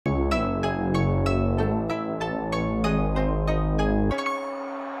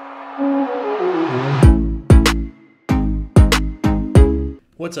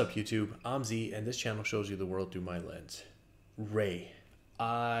What's up, YouTube? I'm Z, and this channel shows you the world through my lens. RAYE.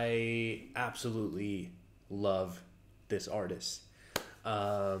 I absolutely love this artist.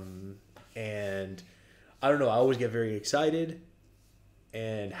 And I don't know, I always get very excited,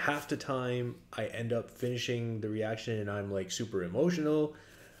 and half the time I end up finishing the reaction and I'm like super emotional.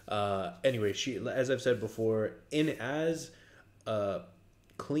 Anyway, she, as I've said before, in as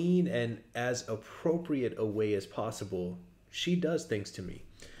clean and as appropriate a way as possible, she does things to me.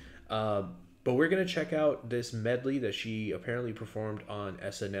 But we're going to check out this medley that she apparently performed on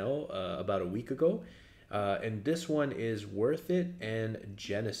SNL about a week ago. And this one is Worth It and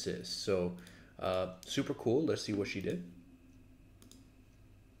Genesis. So super cool. Let's see what she did.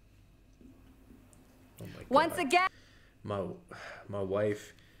 Oh my God. Once again, my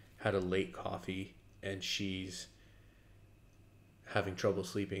wife had a late coffee and she's having trouble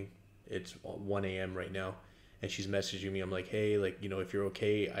sleeping. It's 1 a.m. right now. And she's messaging me. I'm like, hey, like, you know, if you're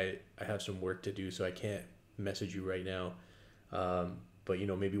okay, I have some work to do, so I can't message you right now. But, you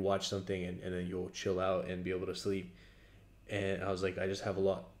know, maybe watch something and then you'll chill out and be able to sleep. And I was like, I just have a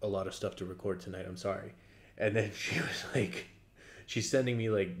lot of stuff to record tonight. I'm sorry. And then she was like, she's sending me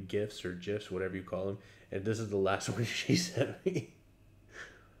like GIFs or GIFs, whatever you call them. And this is the last one she sent me.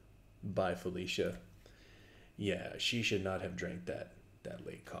 Bye, Felicia. Yeah, she should not have drank that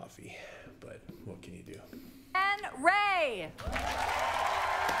late coffee. But what can you do? and RAYE.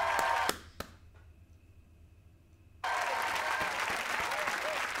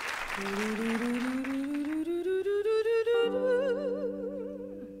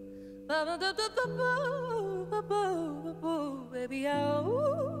 Baby, I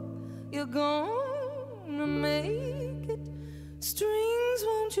hope you're gonna make it. Strings,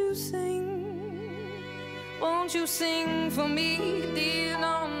 won't you sing? Won't you sing for me, dear?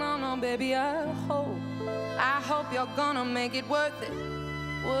 No, no, no, baby, I hope you're gonna make it worth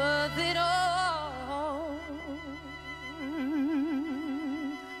it all.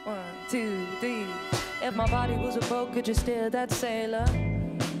 1, 2, 3. If my body was a boat, could you steer that sailor?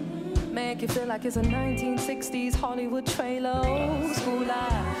 Make you feel like it's a 1960s Hollywood trailer. Old school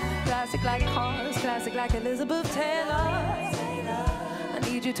life, classic like cars, classic like Elizabeth Taylor. I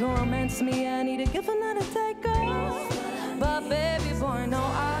need you to romance me, I need a gift and not a taker. But baby boy, no,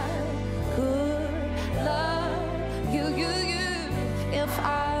 I could love you, if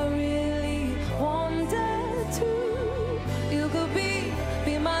I really wanted to. You could be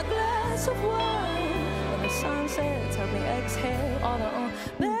my glass of wine. When the sun sets, help me exhale all the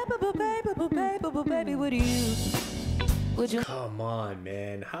baby, would you? Come on,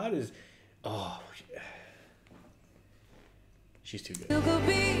 man. How does... Oh, she's too good. You could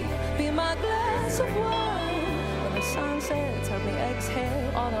be my glass of wine. When the sun sets, help me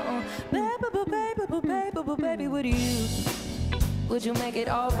exhale all the baby, would you make it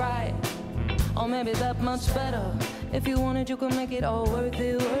all right? Or maybe that much better. If you wanted, you could make it all worth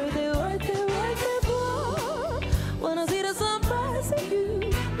it, boy. When I see the sunrise in you,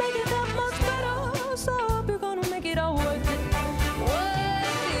 make it that much better. So I hope you're gonna make it all worth it,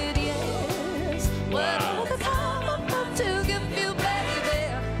 yes. Well, the time I'm up to give you,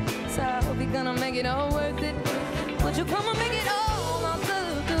 baby. So I hope you're gonna make it all worth it. Would you come and make it all I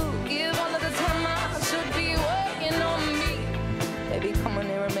do? Give all of the time I should be working on me. Baby, come on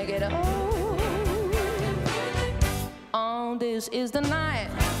here and make it all. Oh, this is the night.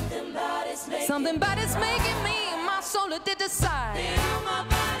 Something about it's making me. My soul did decide. Feel my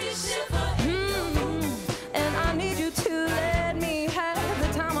body shiver. And I need you to let me have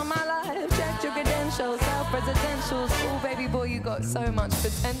the time of my life. Check your credentials, self-residential. Ooh, baby boy, you got so much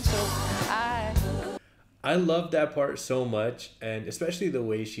potential. I love that part so much, and especially the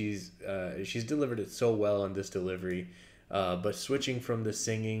way she's delivered it so well on this delivery. But switching from the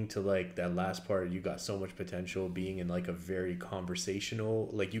singing to like that last part, you got so much potential being in like a very conversational,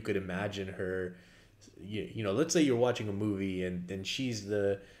 like you could imagine her, you know, let's say you're watching a movie and then she's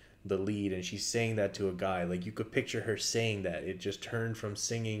the lead and she's saying that to a guy. Like you could picture her saying that. It just turned from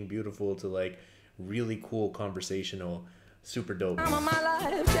singing beautiful to like really cool conversational. Super dope. Time of my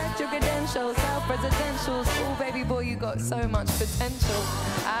life, check your credentials, self-residential. Ooh, baby boy, you got so much potential.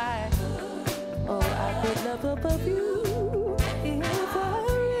 I could love above you if I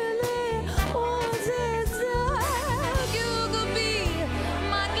really wanted to. You could be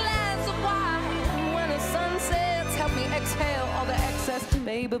my glass of wine. When the sun sets, help me exhale all the excess.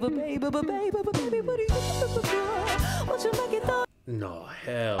 Baby, what do you won't you make it all? No,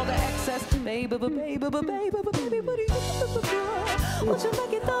 hell. All the excess, baby, what do you won't you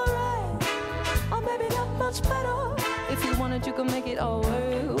make it all right? Oh, baby, that much better. If you wanted, you could make it all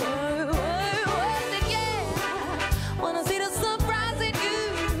work, yeah. Wanna see the surprise in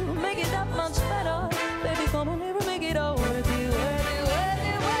you.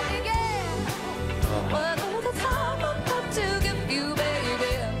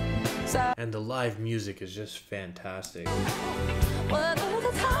 live music is just fantastic. Well,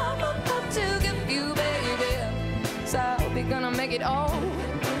 the time I'm about to give you, baby. So I hope you're gonna make it all.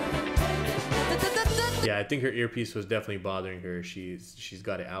 Yeah, I think her earpiece was definitely bothering her. She's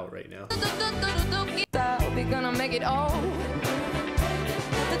got it out right now. So I hope you're gonna make it all.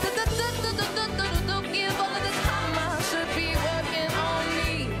 Give all of the time I should be working on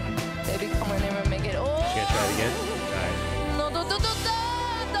me. Baby, come on in and make it all. You gonna try it again? All right.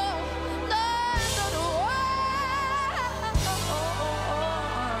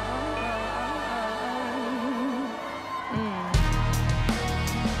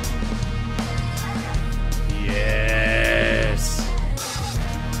 Yes.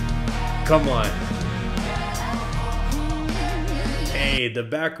 Come on. Hey, the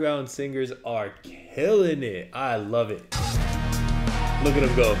background singers are killing it. I love it. Look at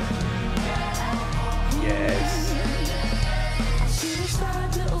them go. Yes.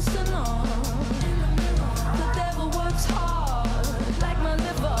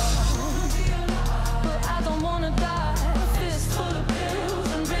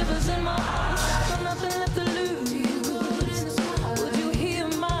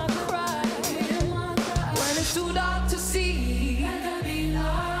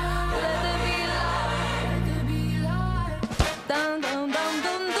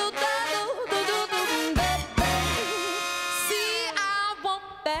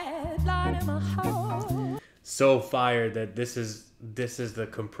 So fire that this is the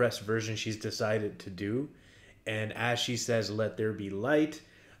compressed version she's decided to do. And as she says, let there be light,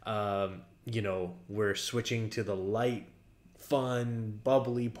 you know, we're switching to the light, fun,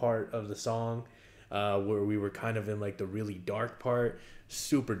 bubbly part of the song, where we were kind of in like the really dark part.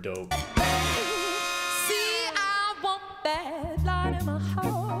 Super dope. See, I want that light in my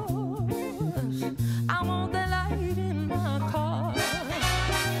house. I want that light in my car.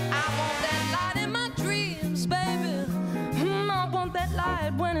 I want that light in my dreams, baby. I want that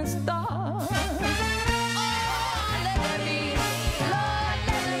light when it's dark. Oh, let there be, Lord,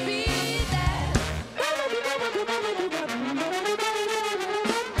 let there be that.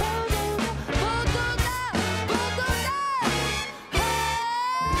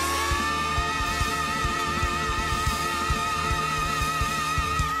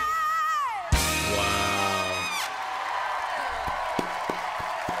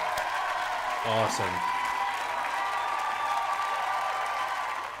 Awesome.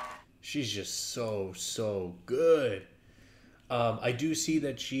 She's just so good. I do see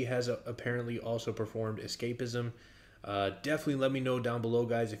that she has apparently also performed Escapism. Definitely let me know down below,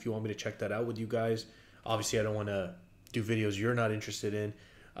 guys, if you want me to check that out with you guys. Obviously, I don't want to do videos you're not interested in.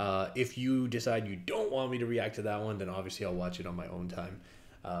 If you decide you don't want me to react to that one, then obviously I'll watch it on my own time.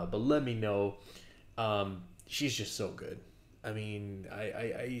 But let me know. She's just so good. I mean,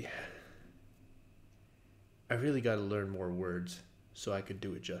 I really got to learn more words so I could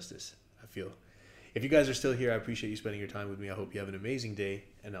do it justice, I feel. If you guys are still here, I appreciate you spending your time with me. I hope you have an amazing day,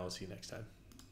 and I will see you next time.